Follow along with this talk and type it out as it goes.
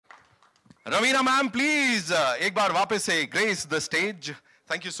Raveena ma'am, please, एक बार वापस से grace the stage.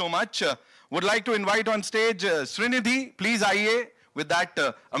 Thank you so much. Would like to invite on stage Srinidhi. Please आइए with that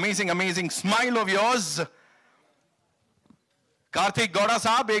amazing smile of yours. Karthik Gowda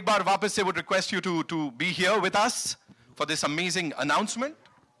साहब, एक बार वापस से would request you to be here with us for this amazing announcement.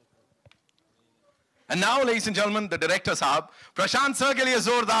 And now, ladies and gentlemen, the director साहब, प्रशांत sir के लिए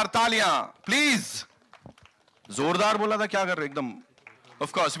जोरदार तालियां, please. जोरदार बोला था, क्या कर रहे एकदम?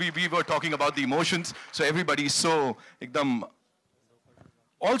 Of course, we were talking about the emotions, so everybody is so एकदम.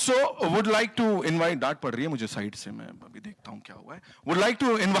 Also, would like to invite, डांट पड़ रही है मुझे साइड से, मैं अभी देखता हूँ क्या हुआ है. Would like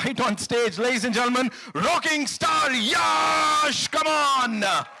to invite on stage, ladies and gentlemen, rocking star Yash, come on.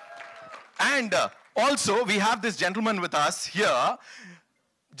 And also, we have this gentleman with us here,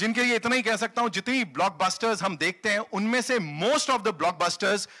 जिनके लिए इतना ही कह सकता हूं, जितनी ब्लॉकबस्टर्स हम देखते हैं, उनमें से most of the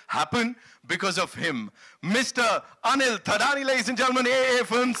blockbusters happen because of him. Mr. Anil Thadani, ladies and gentlemen, AA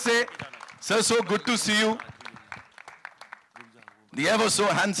Films से. Sir, so good to see you. The ever so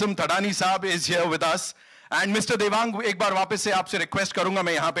handsome Thadani साहब is here with us. And Mr. Devang, एक बार वापस से आपसे request करूंगा,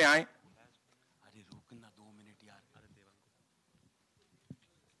 मैं यहाँ पे आए.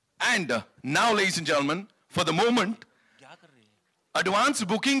 And now, ladies and gentlemen, for the moment, advance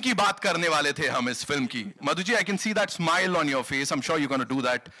booking की बात करने वाले थे हम इस फिल्म की. Madhu ji, I can see that smile on your face. I'm sure you're going to do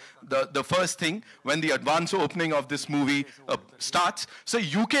that. The first thing when the advance opening of this movie starts. So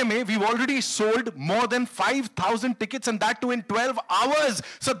UK में we've already sold more than 5,000 tickets, and that too in 12 hours.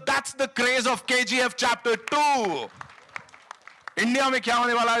 So that's the craze of KGF Chapter 2. India में क्या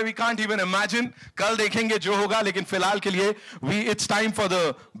होने वाला है, we can't even imagine. कल देखेंगे जो होगा, लेकिन फिलहाल के लिए it's time for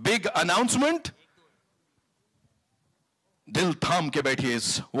the big announcement. दिल थाम के बैठिए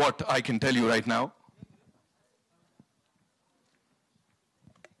is what I can tell you right now.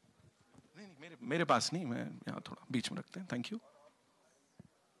 नहीं, मेरे पास नहीं, मैं यहाँ थोड़ा बीच में रखते हैं. Thank you.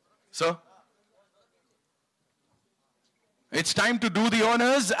 Sir, it's time to do the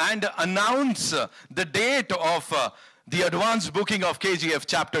honors and announce the date of the advance booking of KGF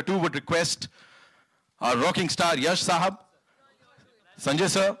Chapter 2. Would request our rocking star Yash Sahab, Sanjay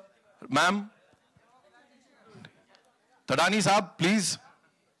sir, ma'am, Thadani साहब, please.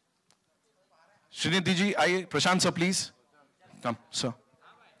 Srinidhi ji, आइए. प्रशांत sir, please. Come, sir.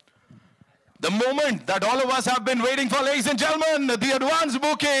 The moment that all of us have been waiting for, ladies and gentlemen, the advance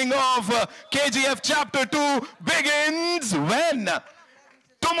booking of KGF Chapter 2 begins when?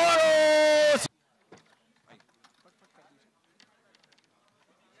 Tomorrow!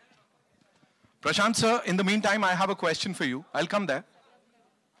 Prashant sir, in the meantime, I have a question for you. I'll come there.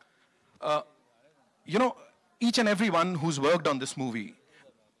 You know, each and everyone who's worked on this movie,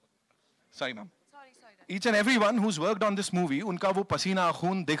 sorry ma'am, each and everyone who's worked on this movie, उनका वो पसीना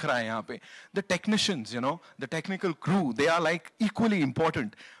खून दिख रहा है यहाँ पे. The technicians, you know, the technical crew, they are like equally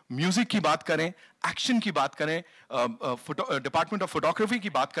important. Music की बात करें, action की बात करें, department of photography की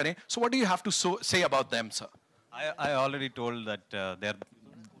बात करें. So what do you have to say about them, sir? I already told that they're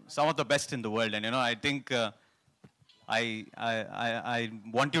some of the best in the world, and you know, I think I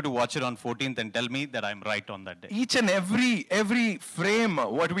want you to watch it on 14th and tell me that I'm right on that day. Each and every frame,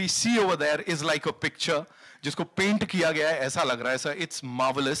 what we see over there is like a picture, जिसको paint किया गया है, ऐसा लग रहा है sir. It's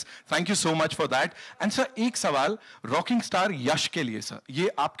marvelous. Thank you so much for that. And sir, एक सवाल rocking star यश के लिए sir. ये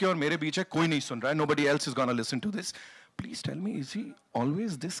आपके और मेरे बीच है, कोई नहीं सुन रहा है. Nobody else is gonna listen to this. Please tell me, is he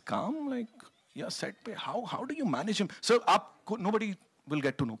always this calm? Like, yeah, set पे. How do you manage him? Sir, nobody will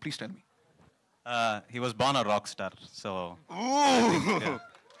get to know. Please tell me. He was born a rock star, so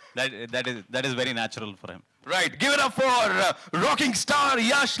that is very natural for him. Right, give it up for rocking star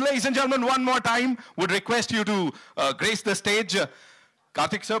Yash, ladies and gentlemen. One more time, would request you to grace the stage.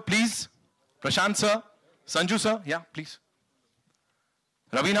 Karthik sir, please. Prashant sir, Sanju sir, yeah, please.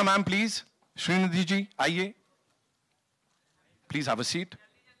 Raveena ma'am, please. Srinidhi ji, आइए. Please have a seat.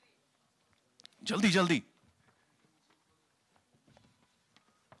 Jaldi.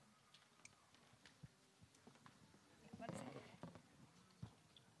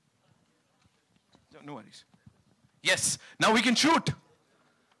 No worries. Yes, now we can shoot.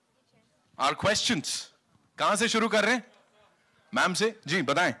 Our questions. कहाँ से शुरू कर रहे हैं? Ma'am से? जी,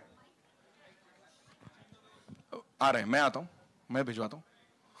 बताएं. आ रहे हैं, मैं आता हूँ, मैं भिजवाता हूँ.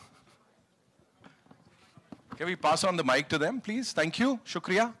 Can we pass on the mic to them, please? Thank you.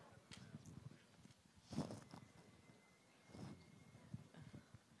 शुक्रिया.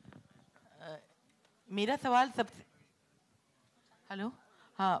 मेरा सवाल सबसे हेलो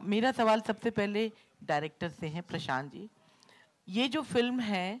हाँ मेरा सवाल सबसे पहले डायरेक्टर से है प्रशांत जी. ये जो फिल्म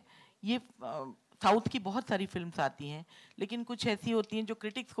है ये साउथ की बहुत सारी फिल्म्स आती हैं, लेकिन कुछ ऐसी होती हैं जो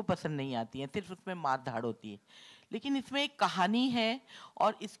क्रिटिक्स को पसंद नहीं आती हैं, सिर्फ उसमें मार धाड़ होती है। लेकिन इसमें एक कहानी है,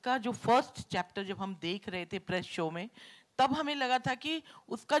 और इसका जो फर्स्ट चैप्टर जब हम देख रहे थे प्रेस शो में, तब हमें लगा था कि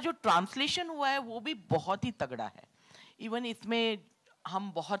उसका जो ट्रांसलेशन हुआ है वो भी बहुत ही तगड़ा है। इवन इसमें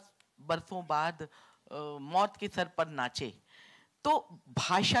हम बहुत बरसों बाद मौत के सर पर नाचे। तो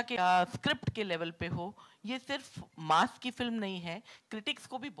भाषा के स्क्रिप्ट के लेवल पे हो, ये सिर्फ मास की फिल्म नहीं है, क्रिटिक्स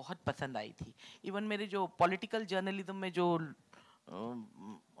को भी बहुत पसंद आई थी। इवन मेरे जो पॉलिटिकल जर्नलिज्म में जो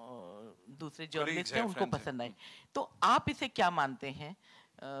दूसरे जर्नलिस्ट हैं उनको पसंद आई। तो आप इसे क्या मानते हैं,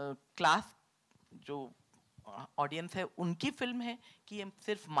 क्लास जो ऑडियंस है उनकी फिल्म है कि ये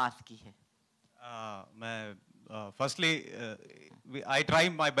सिर्फ मास की है? मैं firstly, I try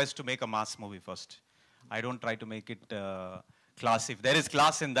my best to make a mass movie first. I don't try to make it class. If there is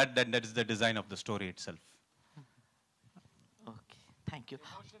class in that, then that is the design of the story itself. Okay, thank you.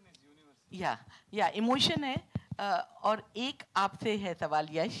 Emotion is universal. Yeah, emotion है। और एक आपसे है सवाल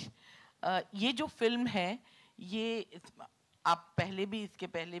यश, ये जो film है, ये आप पहले भी, इसके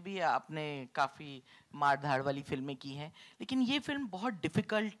पहले भी आपने काफ़ी मार धाड़ वाली फिल्में की हैं, लेकिन ये फिल्म बहुत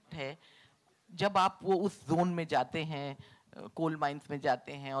डिफ़िकल्ट है। जब आप वो उस जोन में जाते हैं, कोल माइंस में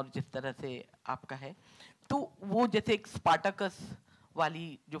जाते हैं, और जिस तरह से आपका है, तो वो जैसे एक स्पार्टाकस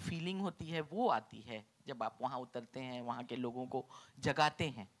वाली जो फीलिंग होती है वो आती है जब आप वहाँ उतरते हैं, वहाँ के लोगों को जगाते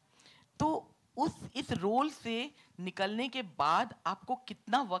हैं। तो इस रोल से निकलने के बाद आपको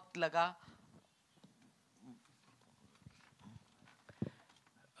कितना वक्त लगा?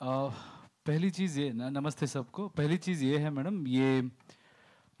 पहली चीज़ ये नमस्ते सबको। पहली चीज़ ये है मैडम, ये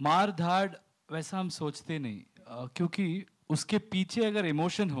मार धाड़ वैसा हम सोचते नहीं, क्योंकि उसके पीछे अगर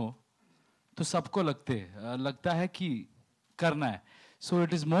इमोशन हो तो सबको लगता है कि करना है। So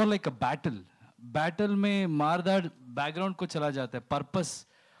it is more like a battle में मार धाड़ बैकग्राउंड को चला जाता है, पर्पस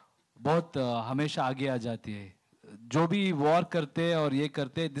बहुत हमेशा आगे आ जाती है। जो भी वॉर करते हैं और ये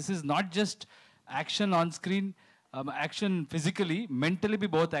करते हैं, this is not just action on screen, action physically, mentally भी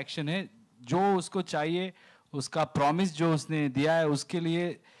बहुत एक्शन है। जो उसको चाहिए, उसका प्रॉमिस जो उसने दिया है, उसके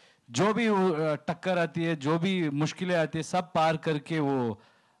लिए जो भी टक्कर आती है, जो भी मुश्किलें आती है, सब पार करके वो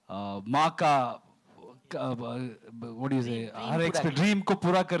माँ का हर एक ड्रीम को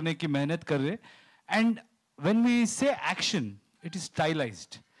पूरा करने की मेहनत कर रहे। एंड व्हेन वी से action, it is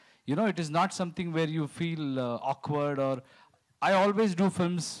stylised, you know, it is not something where you feel awkward. Or I always do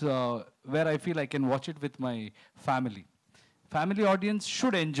films where I feel I can watch it with my family audience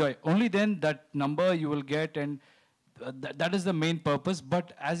should enjoy. Only then that number you will get, and that is the main purpose.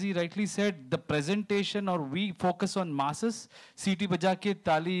 But as he rightly said, the presentation, or we focus on masses, सीटी बजा के,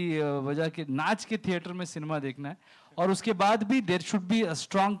 ताली बजा के, नाच के theatre में cinema देखना है। और उसके बाद भी there should be a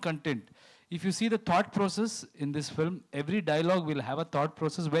strong content. If you see the thought process in this film, every dialogue will have a thought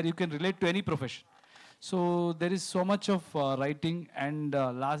process where you can relate to any profession. So there is so much of writing. And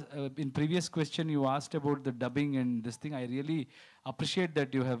in previous question you asked about the dubbing and this thing. I really appreciate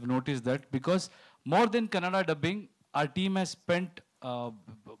that you have noticed that, because more than Kannada dubbing, our team has spent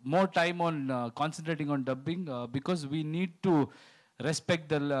more time on concentrating on dubbing, because we need to respect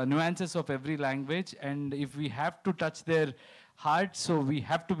the nuances of every language, and if we have to touch their heart, so we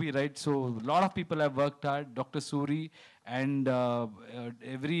have to be right. So a lot of people have worked hard, Dr. Suri, and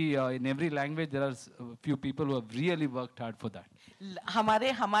in every language there are a few people who have really worked hard for that.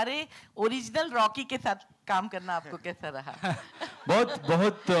 हमारे original Rocky के साथ काम करना आपको कैसा रहा?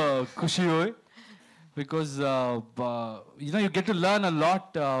 बहुत खुशी हुई, because you know, you get to learn a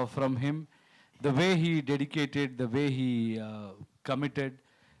lot from him, the way he dedicated, the way he committed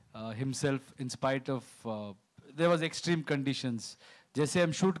himself in spite of there was extreme conditions. जैसे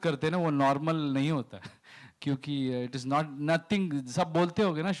हम शूट करते हैं ना, वो नॉर्मल नहीं होता, क्योंकि इट इज़ नॉट नथिंग। सब बोलते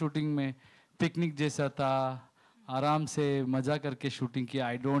होगे ना शूटिंग में पिकनिक जैसा था, आराम से मजा करके शूटिंग किया।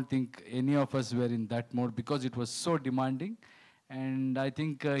 I don't think any of us where in that mode, because it was so demanding. And I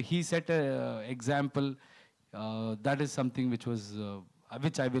think he set a example, that is something which was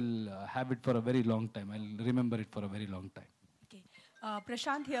which I will have it for a very long time. I'll remember it for a very long time. Okay.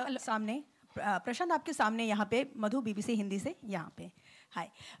 Prashant here सामने, प्रशांत आपके सामने यहाँ पे, मधु BBC Hindi से यहाँ पे। हाय।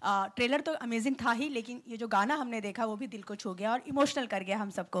 Trailer तो amazing था ही, लेकिन ये जो गाना हमने देखा वो भी दिल को छू गया और इमोशनल कर गया हम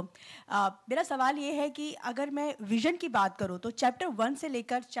सबको। मेरा सवाल ये है कि अगर मैं विजन की बात करूँ तो चैप्टर 1 से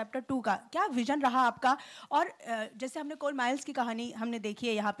लेकर चैप्टर 2 का क्या विजन रहा आपका? और जैसे हमने कोल माइल्स की कहानी हमने देखी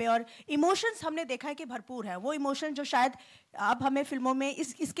है यहाँ पे, और इमोशंस हमने देखा है कि भरपूर है, वो इमोशन जो शायद अब हमें फिल्मों में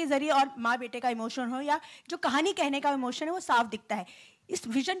इसके ज़रिए, और माँ बेटे का इमोशन हो या जो कहानी कहने का इमोशन है, वो साफ दिखता है। इस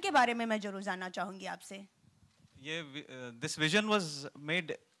विजन के बारे में मैं जरूर जानना चाहूँगी आपसे। This vision was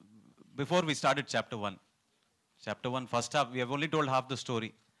made before we started chapter 1. Chapter 1, first half, we have only told half the story.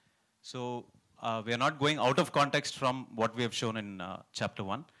 So we are not going out of context from what we have shown in chapter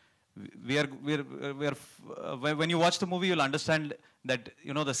 1. When you watch the movie, you'll understand that,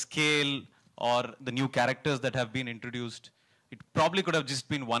 you know, the scale or the new characters that have been introduced, it probably could have just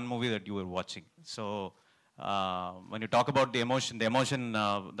been one movie that you were watching. So when you talk about the emotion,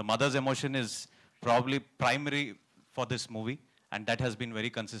 the mother's emotion is probably primary for this movie, and that has been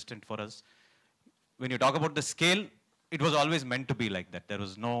very consistent for us. When you talk about the scale, it was always meant to be like that. There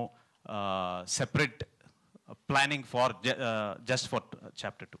was no separate planning for just for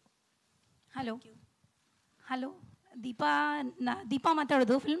chapter 2. Hello Deepa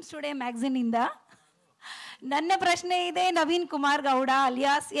ಮಾತಾಡೋದು films today ಮ್ಯಾಗಝಿನಿಂದ. ನನ್ನ ಪ್ರಶ್ನೆ ಇದೆ Naveen Kumar Gowda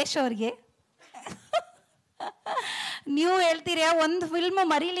alias Yash ಅವ್ರಿಗೆ. ನೀವು ಹೇಳ್ತೀರಾ ಒಂದು film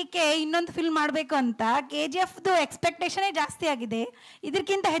ಮರೀಲಿಕ್ಕೆ ಇನ್ನೊಂದು film ಮಾಡಬೇಕು ಅಂತ. KGFದು ಎಕ್ಸ್ಪೆಕ್ಟೇಷನೇ ಜಾಸ್ತಿ ಆಗಿದೆ.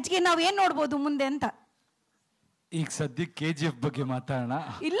 ಇದಕ್ಕಿಂತ ಹೆಚ್ಚಿಗೆ ನಾವು ಏನು ನೋಡ್ಬೋದು ಮುಂದೆ ಅಂತ. ಈಗ ಸದ್ಯಕ್ಕೆ KGF ಬಗ್ಗೆ ಮಾತಾಡೋಣ.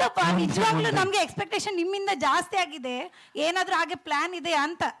 ಇಲ್ಲಪ್ಪ, ನಿಜವಾಗ್ಲೂ ನಮಗೆ ಎಕ್ಸ್ಪೆಕ್ಟೇಷನ್ ನಿಮ್ಮಿಂದ ಜಾಸ್ತಿ ಆಗಿದೆ. ಏನಾದರೂ ಹಾಗೆ ಪ್ಲಾನ್ ಇದೆ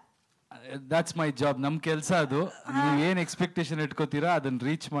ಅಂತ. That's my job. ನಮ್ಮ ಕೆಲಸ ಅದು. ನೀವು ಏನು ಎಕ್ಸ್ಪೆಕ್ಟೇಷನ್ ಇಟ್ಕೋತೀರಾ ಅದನ್ನ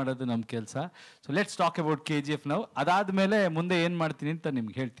ರೀಚ್ ಮಾಡೋದು ನಮ್ಮ ಕೆಲಸ. So let's talk about KGF ನಾವು. ಅದಾದ್ಮೇಲೆ ಮುಂದೆ ಏನು ಮಾಡ್ತೀನಿ ಅಂತ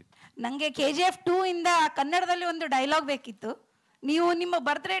ನಿಮ್ಗೆ ಹೇಳ್ತೀನಿ. ನನಗೆ KGF 2 ಇಂದ ಕನ್ನಡದಲ್ಲಿ ಒಂದು ಡೈಲಾಗ್ ಬೇಕಿತ್ತು. ನೀವು ನಿಮ್ಮ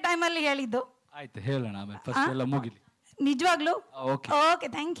ಬರ್ತ್ಡೇ ಟೈಮಲ್ಲಿ ಹೇಳಿದ್ದು. ಆಯ್ತು, ಹೇಳೋಣ ಆಮೇಲೆ. ಫಸ್ಟ್ ಎಲ್ಲ ಮುಗಿಲಿ. ನಿಜವಾಗ್ಲೂ? Okay,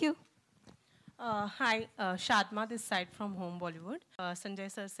 thank you. Hi, Shadma this side from home Bollywood. Sanjay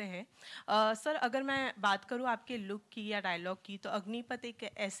sir से है. सर, अगर मैं बात करूँ आपके लुक की या डायलॉग की, तो अग्निपथ एक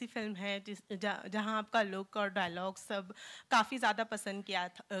ऐसी फिल्म है जहाँ आपका लुक और डायलॉग सब काफ़ी ज़्यादा पसंद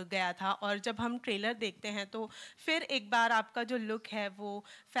गया था. और जब हम ट्रेलर देखते हैं तो फिर एक बार आपका जो लुक है वो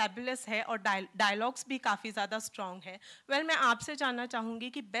फैबुलस है और डायलॉग्स भी काफ़ी ज़्यादा स्ट्रॉन्ग है. वेल, मैं आपसे जानना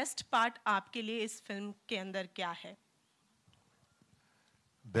चाहूँगी कि बेस्ट पार्ट आपके लिए इस फिल्म के अंदर क्या है?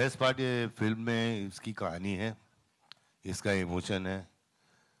 बेस्ट पार्ट ये फिल्म में इसकी कहानी है, इसका इमोशन है,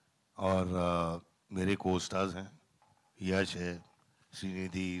 और मेरे को स्टार्स हैं, यश है,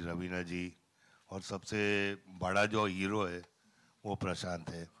 श्रीनिधि, रवीना जी, और सबसे बड़ा जो हीरो है वो प्रशांत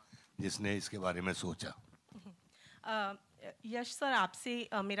है, जिसने इसके बारे में सोचा. यश सर, आपसे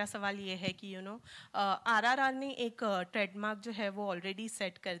मेरा सवाल ये है कि RRR ने एक ट्रेडमार्क जो है वो ऑलरेडी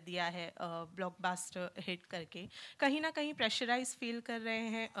सेट कर दिया है ब्लॉकबस्टर हिट करके. कहीं ना कहीं प्रेशराइज फील कर रहे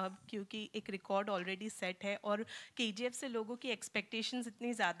हैं अब, क्योंकि एक रिकॉर्ड ऑलरेडी सेट है और KGF से लोगों की एक्सपेक्टेशंस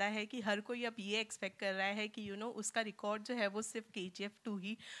इतनी ज़्यादा है कि हर कोई अब ये एक्सपेक्ट कर रहा है कि उसका रिकॉर्ड जो है वो सिर्फ KGF 2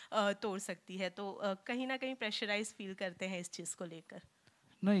 ही तोड़ सकती है. तो कहीं ना कहीं प्रेशराइज फील करते हैं इस चीज़ को लेकर?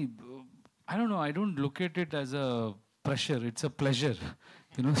 नहीं, I don't know. I don't look at it as a pressure. It's a pleasure.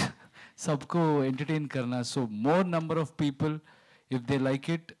 सबको entertain करना. So more number of people, if they like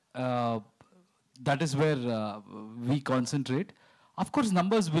it, that is where we concentrate. Of course,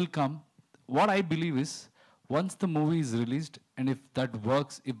 numbers will come. What I believe is, once the movie is released, and if that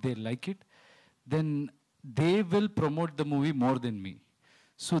works, if they like it, then they will promote the movie more than me.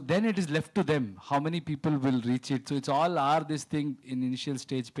 So then it is left to them how many people will reach it. So it's all this thing in initial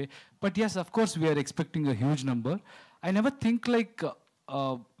stage pay. But yes, of course, we are expecting a huge number. I never think like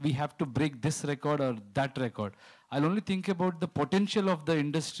we have to break this record or that record. I'll only think about the potential of the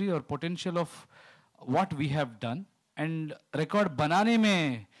industry or potential of what we have done. And record बनाने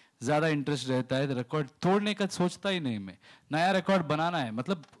में ज़्यादा interest रहता है. Record तोड़ने का सोचता ही नहीं मैं. नया record बनाना है.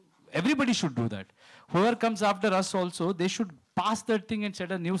 मतलब everybody should do that. Whoever comes after us also, they should pass that thing and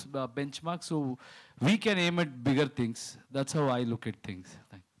set a new benchmark so we can aim at bigger things. That's how I look at things.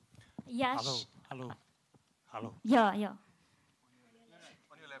 Yash. Hello. Yeah.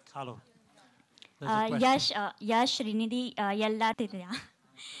 On your left. Hello. Yash, Srinidhi, yella tirya.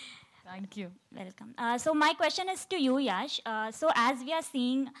 Thank you. Welcome. So my question is to you, Yash. So as we are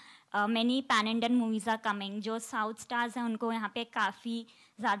seeing many pan-Indian movies are coming, जो South stars हैं उनको यहाँ पे काफ़ी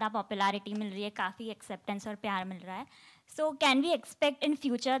ज़्यादा popularity मिल रही है, काफ़ी acceptance और प्यार मिल रहा है. So can we expect in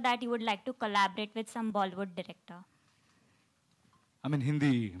future that you would like to collaborate with some Bollywood director? I mean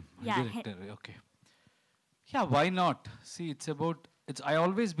Hindi director. Okay. Yeah, why not? See, I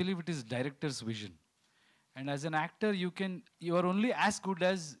always believe it is director's vision. And as an actor, you are only as good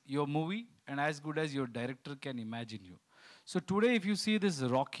as your movie and as good as your director can imagine you. So today, if you see this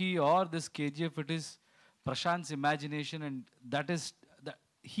Rocky or this KGF, it is Prashant's imagination, and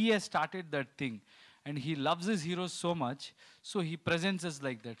he has started that thing. And he loves his heroes so much, so he presents us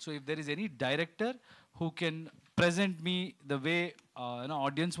like that. So if there is any director who can present me the way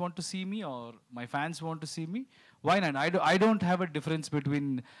audience want to see me or my fans want to see me, why not? I don't have a difference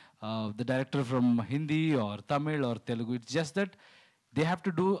between the director from Hindi or Tamil or Telugu. It's just that they have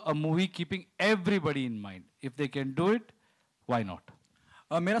to do a movie keeping everybody in mind. If they can do it, why not?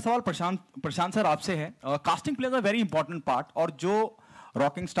 मेरा सवाल प्रशांत sir आपसे है. Casting plays a very important part, और जो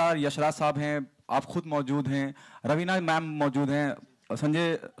rocking star Yashraj साहब हैं, आप खुद मौजूद हैं, रवीना मैम मौजूद हैं,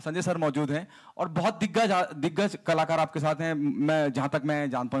 संजय सर मौजूद हैं और बहुत दिग्गज कलाकार आपके साथ हैं, मैं जहां तक मैं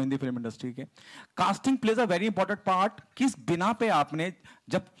जानता हूं हिंदी फिल्म इंडस्ट्री के। Casting plays a very important part. किस बिना पे आपने,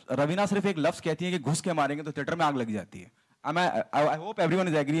 जब रवीना सिर्फ एक लफ्ज कहती है कि घुस के मारेंगे तो थिएटर में आग लग जाती है, I hope everyone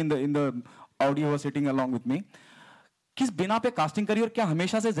is agree in the audio sitting along with me, किस बिना पे कास्टिंग करी और क्या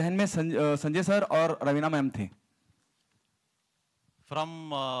हमेशा से जहन में संजय सर और रवीना मैम थे? From,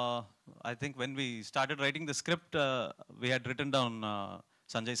 I think when we started writing the script, we had written down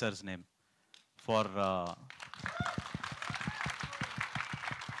Sanjay sir's name for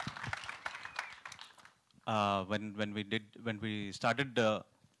when we started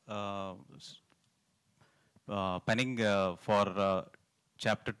penning for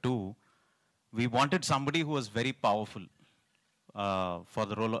chapter 2, we wanted somebody who was very powerful for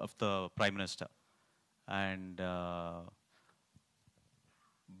the role of the Prime Minister, and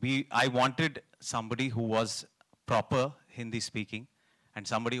I wanted somebody who was proper Hindi speaking and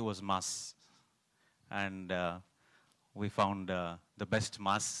somebody who was mass. And we found the best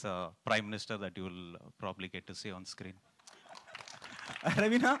mass Prime Minister that you will probably get to see on screen.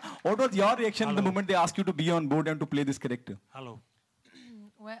 Raveena, what was your reaction the moment they asked you to be on board and to play this character? Hello.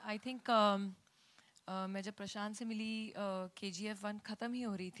 Well, I think मैं जब प्रशांत से मिली KGF 1 ख़त्म ही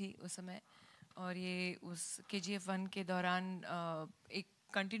हो रही थी उस समय, और ये उस KGF 1 के दौरान एक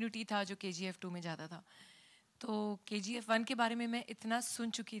कंटिन्यूटी था जो KGF 2 में जाता था। तो KGF 1 के बारे में मैं इतना सुन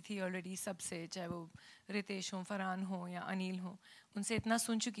चुकी थी ऑलरेडी सबसे, चाहे वो रितेश हो, फरहान हो या अनिल हो, उनसे इतना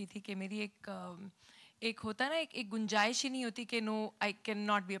सुन चुकी थी कि मेरी एक होता ना, एक गुंजाइश ही नहीं होती कि no I can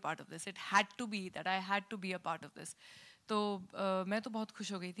not be a part of this, it had to be that I had to be a part of this. तो मैं तो बहुत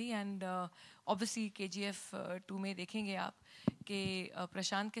खुश हो गई थी। एंड ऑब्वियसली KGF 2 में देखेंगे आप कि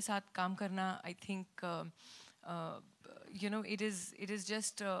प्रशांत के साथ काम करना, I think you know, it is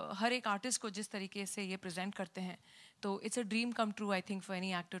just हर एक आर्टिस्ट को जिस तरीके से ये प्रेजेंट करते हैं, तो it's a dream come true, I think, for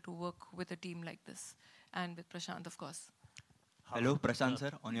any actor to work with a team like this, and with Prashant, of course. Hello, Prashant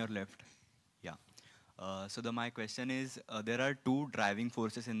sir, on your left. Yeah. So my question is, there are two driving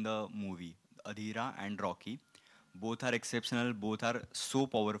forces in the movie, Adhira and Rocky. Both are exceptional, both are so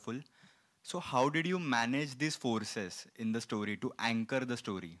powerful. So how did you manage these forces in the story to anchor the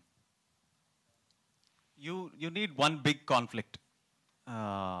story? You need one big conflict,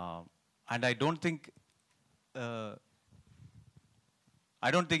 and I don't think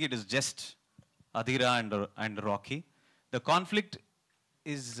it is just Adhira and Rocky. The conflict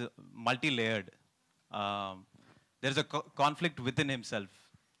is multi-layered. There is a conflict within himself,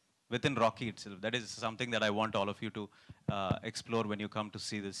 within Rocky itself. That is something that I want all of you to explore when you come to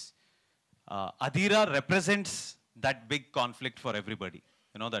see this. Adhira represents that big conflict for everybody.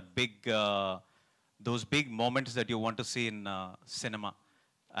 You know, that big. Those big moments that you want to see in cinema.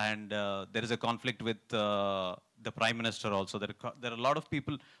 And there is a conflict with the Prime Minister also. There are a lot of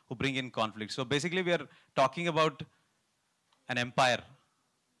people who bring in conflict. So basically we are talking about an empire.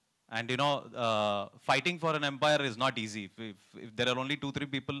 And you know, fighting for an empire is not easy. If there are only 2-3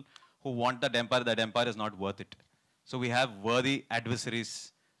 people who want that empire is not worth it. So we have worthy adversaries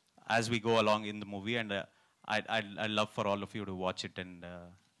as we go along in the movie. And I'd love for all of you to watch it. And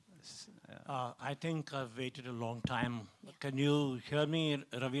I think I've waited a long time. Can you hear me,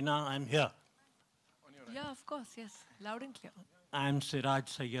 Raveena? I'm here. Yeah, of course, yes. Loud and clear. I'm Siraj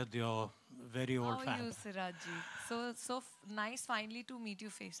Sayyed, your very old fan. How are you, Siraj ji? So nice finally to meet you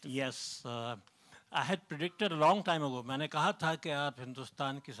face to face. Yes. I had predicted a long time ago. मैंने कहा था कि आप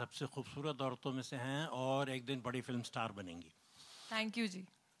हिंदुस्तान की सबसे खूबसूरत औरतों में से हैं और एक दिन बड़ी फिल्म स्टार बनेंगी। Thank you जी।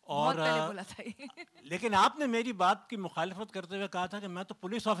 और बहुत पहले बोला था ये। लेकिन आपने मेरी बात की मुखालिफत करते हुए कहा था कि मैं तो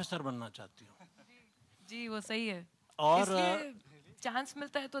पुलिस ऑफिसर बनना चाहती हूँ। जी वो सही है। और इसलिए चांस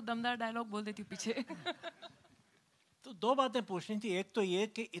मिलता है तो दमदार डायलॉग बोल देती हूँ पीछे। तो दो बातें पूछनी थी। एक तो ये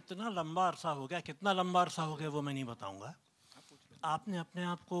कि इतना लंबा अरसा हो गया, कितना लंबा अरसा हो गया वो मैं नहीं बताऊंगा। आपने अपने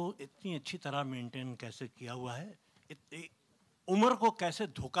आप को इतनी अच्छी तरह मेंटेन कैसे किया हुआ है, उम्र को कैसे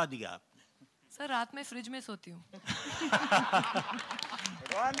धोखा दिया आपने? सर रात में फ्रिज में सोती हूँ।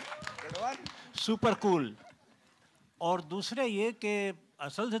 Super cool. और दूसरे ये कि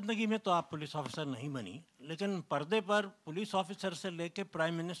असल ज़िंदगी में तो आप पुलिस ऑफिसर नहीं बनी, लेकिन पर्दे पर पुलिस ऑफिसर से लेके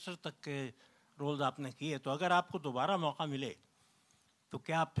प्राइम मिनिस्टर तक के रोल्स आपने किए। तो अगर आपको दोबारा मौका मिले तो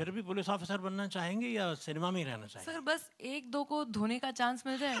क्या आप फिर भी पुलिस ऑफिसर बनना चाहेंगे या सिनेमा में ही रहना चाहेंगे? सर बस 1-2 को धोने का चांस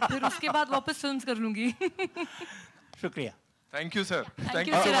मिल जाए, फिर उसके बाद वापस फिल्म्स कर लूंगी। शुक्रिया। Thank you, sir. Thank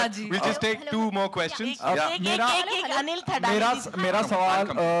you, Siraj ji. We'll just take 2 more questions. मेरा सवाल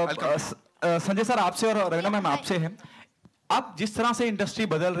संजय सर आपसे और रवीना मैम आपसे है। अब जिस तरह से इंडस्ट्री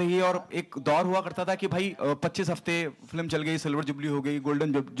बदल रही है, और एक दौर हुआ करता था कि भाई 25 हफ्ते फिल्म चल गई, सिल्वर जुबली हो गई,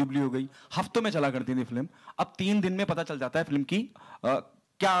 गोल्डन जुबली हो गई, हफ्तों में चला करती थी फिल्म। अब 3 दिन में पता चल जाता है फिल्म की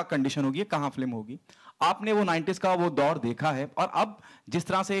क्या कंडीशन होगी, कहाँ फिल्म होगी। आपने वो 90s का वो दौर देखा है, और अब जिस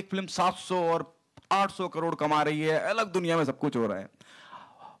तरह से एक फिल्म 700 और 800 करोड़ कमा रही है, अलग दुनिया में सब कुछ हो रहा है।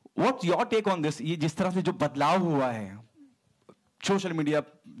 What's your take on this? ये जिस तरह से जो बदलाव हुआ है, सोशल मीडिया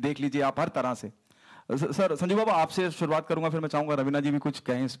देख लीजिए आप, हर तरह से। सर संजू बाबा, आपसे शुरुआत करूंगा, फिर मैं चाहूंगा रवीना जी भी कुछ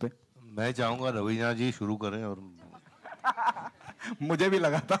कहें इस पे। मैं चाहूंगा रवीना जी शुरू करें, और मुझे भी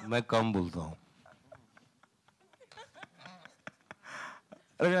लगा था मैं कम बोलता हूँ।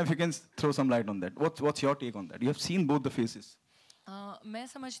 Ravina, if you can throw some light on that. What's your take on that? You have seen both the faces. मैं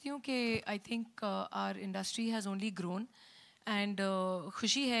समझती हूँ कि I think our industry has only grown and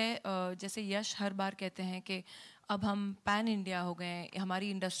खुशी है जैसे यश हर बार कहते हैं कि अब हम पैन इंडिया हो गए हैं, हमारी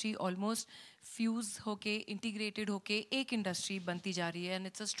इंडस्ट्री ऑलमोस्ट फ्यूज़ होके इंटीग्रेटेड होके एक इंडस्ट्री बनती जा रही है and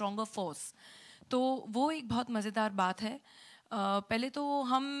it's a stronger force. तो वो एक बहुत मज़ेदार बात है। पहले तो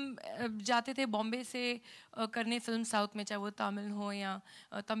हम जाते थे बॉम्बे से करने फिल्म साउथ में, चाहे वो तमिल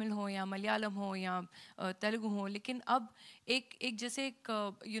हो या मलयालम हो या तेलुगु हो, लेकिन अब एक जैसे एक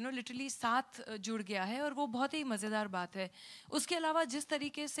लिटरली साथ जुड़ गया है और वो बहुत ही मज़ेदार बात है। उसके अलावा जिस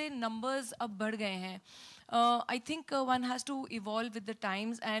तरीके से नंबर्स अब बढ़ गए हैं, I think one has to evolve with the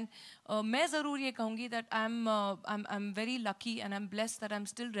times and मैं ज़रूर ये कहूँगी that I am very lucky and I am blessed that I am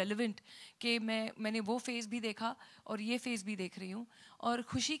still relevant कि मैंने वो फेज़ भी देखा और ये फेज़ भी देख रही हूँ, और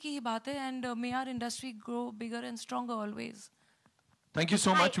खुशी की ही बात है। And may our industry grow bigger and stronger always. Thank you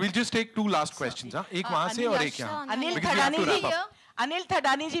so much. We'll just take 2 last questions. एक वहाँ से और एक यहाँ। अनिल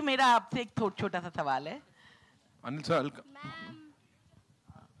थडानी जी, मेरा आपसे एक छोटा सा सवाल है। अनिल सर,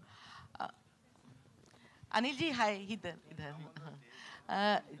 अनिल जी हाय, इधर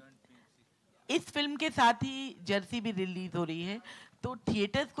इस फिल्म के साथ ही जर्सी भी रिलीज हो रही है, तो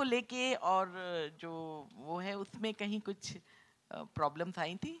थिएटर्स को लेके और जो वो है उसमें कहीं कुछ प्रॉब्लम्स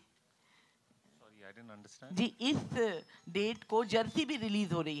आई थी? I didn't understand. जी, इस डेट को जर्सी भी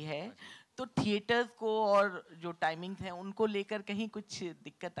रिलीज हो रही है, तो थिएटर्स को और जो टाइमिंग्स हैं उनको लेकर कहीं कुछ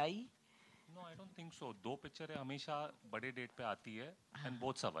दिक्कत आई? No, I don't think so. 2 पिक्चरें हमेशा बड़े डेट पे आती है and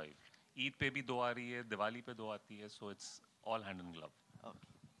both survive. ईद पे भी 2 आ रही है, दिवाली पे 2 आती है, so it's all hand in glove. Okay.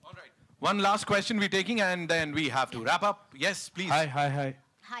 All right. One last question we're taking and then we have to wrap up. Yes, please. Hi. Hi.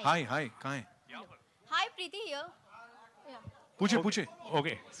 कहाँ है? Hi, Preeti here. पूछे.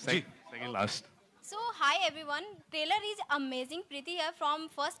 Okay. Second last. So, hi everyone. Trailer is amazing. Preeti here from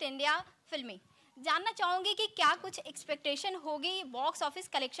First India Filming. जानना चाहूँगी कि क्या कुछ expectation होगी box office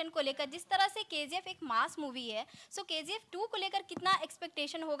collection को लेकर, जिस तरह से KGF एक मास मूवी है, सो KGF 2 को लेकर कितना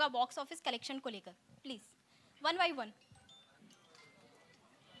एक्सपेक्टेशन होगा बॉक्स ऑफिस कलेक्शन को लेकर? Please 1 by 1।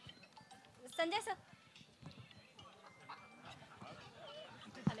 Sanjay sir.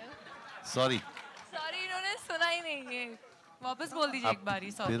 Hello. Sorry इन्होंने सुना ही नहीं है, वापस बोल दीजिए एक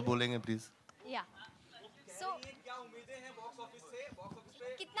बारी। सॉरी, फिर बोलेंगे प्लीज। या सो क्या उम्मीदें हैं बॉक्स ऑफिस से,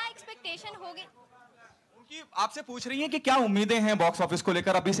 कितना एक्सपेक्टेशन होगी? उनकी आपसे पूछ रही हैं कि क्या उम्मीदें हैं बॉक्स ऑफिस को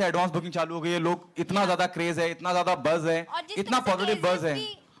लेकर। अभी से एडवांस बुकिंग चालू हो गई है, लोग इतना ज्यादा क्रेज है, इतना ज्यादा बज है, इतना पॉजिटिव बज है,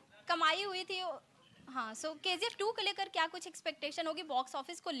 कमाई हुई थी। हाँ, सो KGF 2 को लेकर क्या कुछ एक्सपेक्टेशन होगी बॉक्स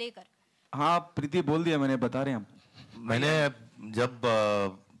ऑफिस को लेकर? हाँ प्रीति बोल दिया मैंने, बता रहे हैं हम। मैंने जब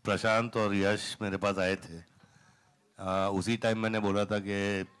प्रशांत और यश मेरे पास आए थे, उसी टाइम मैंने बोला था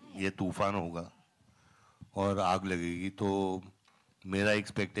कि ये तूफान होगा और आग लगेगी, तो मेरा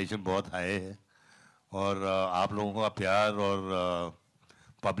एक्सपेक्टेशन बहुत हाई है, और आप लोगों का प्यार और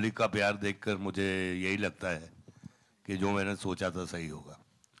पब्लिक का प्यार देखकर मुझे यही लगता है कि जो मैंने सोचा था सही होगा।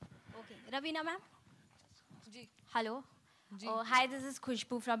 Okay, Raveena ma'am ji. Hello, hi, this is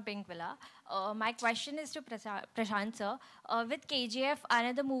Khushbu from Pink Villa. My question is to Prashant sir. With KGF,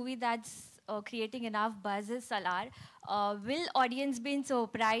 another movie that's creating enough buzz is Salar. Will audience be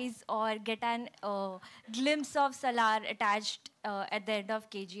surprised or get an glimpse of Salar attached at the end of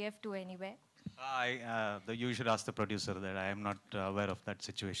KGF 2 anywhere? You should ask the producer that. I am not aware of that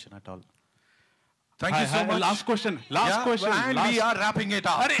situation at all. Thank you so much. Last question. And we are wrapping it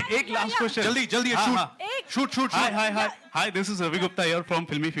up. अरे एक last question. जल्दी shoot. Hi, this is Ravi Gupta here from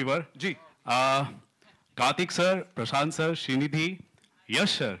Filmy Fever. Ji. Karthik sir, Prashant sir, Srinidhi,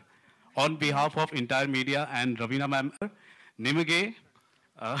 Yash sir, on behalf of entire media and Raveena ma'am, निಮಗೆ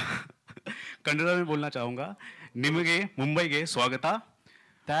Kannada में बोलना चाहूँगा, निಮಗೆ मुंबईಗೆ स्वागता.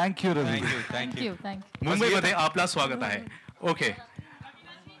 Thank you, Ravi. Thank you. मुंबईमध्ये आपला स्वागत आहे. Okay.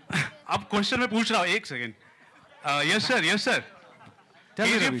 अब question में पूछ रहा हूँ, एक second. Yes sir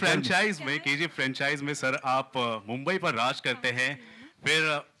KGF franchise में सर आप मुंबई पर राज करते हैं,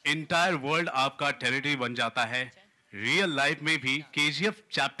 फिर इंटायर वर्ल्ड आपका टेरिटरी बन जाता है, रियल लाइफ में भी KGF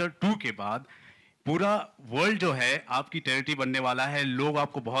चैप्टर 2 के बाद पूरा वर्ल्ड जो है आपकी टेरिटरी बनने वाला है, लोग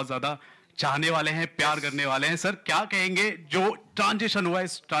आपको बहुत ज्यादा चाहने वाले हैं, प्यार करने वाले हैं। सर क्या कहेंगे, जो ट्रांजिशन हुआ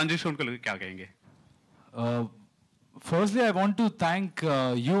इस ट्रांजिशन को लेकर क्या कहेंगे? Firstly, I want to thank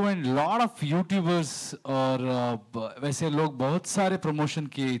you and lot of YouTubers और वैसे लोग बहुत सारे promotion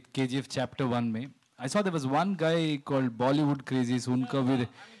किए KGF Chapter 1 में. I saw there was one guy called Bollywood Crazies उनका भी.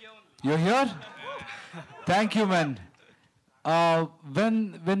 You're here? Thank you, man.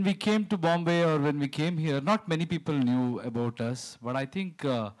 When we came to Bombay or when we came here, not many people knew about us, but I think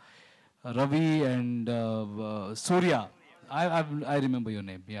Ravi and Surya, I remember your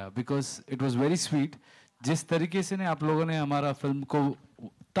name, yeah, because it was very sweet. जिस तरीके से ने आप लोगों ने हमारा film को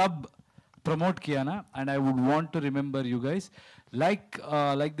तब प्रमोट किया ना, and I would want to remember you guys like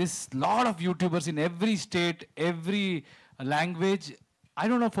this lot of YouTubers in every state, every language. I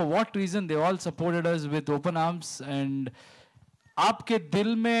don't know for what reason they all supported us with open arms, and आपके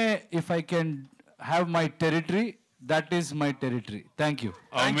दिल में if I can have my territory, that is my territory. Thank you.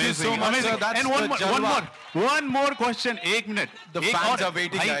 Thank you so much. Amazing. Sir, that's And one more question. एक minute. The fans are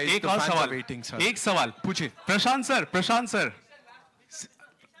waiting, guys. एक The और fans are सवाल. waiting, sir. एक सवाल. पूछिए. Prashant sir.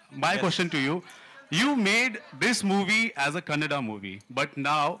 My question to you. You made this movie as a Kannada movie, but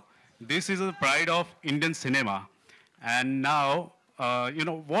now this is a pride of Indian cinema. And now,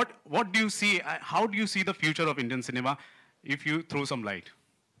 what do you see? How do you see the future of Indian cinema? If you throw some light.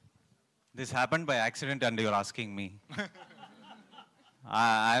 This happened by accident and you're asking me.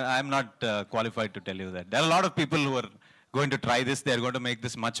 I'm not qualified to tell you that. There are a lot of people who are going to try this. They're going to make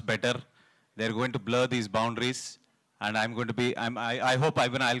this much better. They're going to blur these boundaries. And I'm going to be, I hope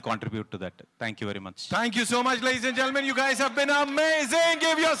I'll contribute to that. Thank you very much. Thank you so much, ladies and gentlemen. You guys have been amazing.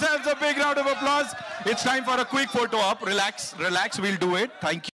 Give yourselves a big round of applause. It's time for a quick photo op. Relax, we'll do it. Thank you.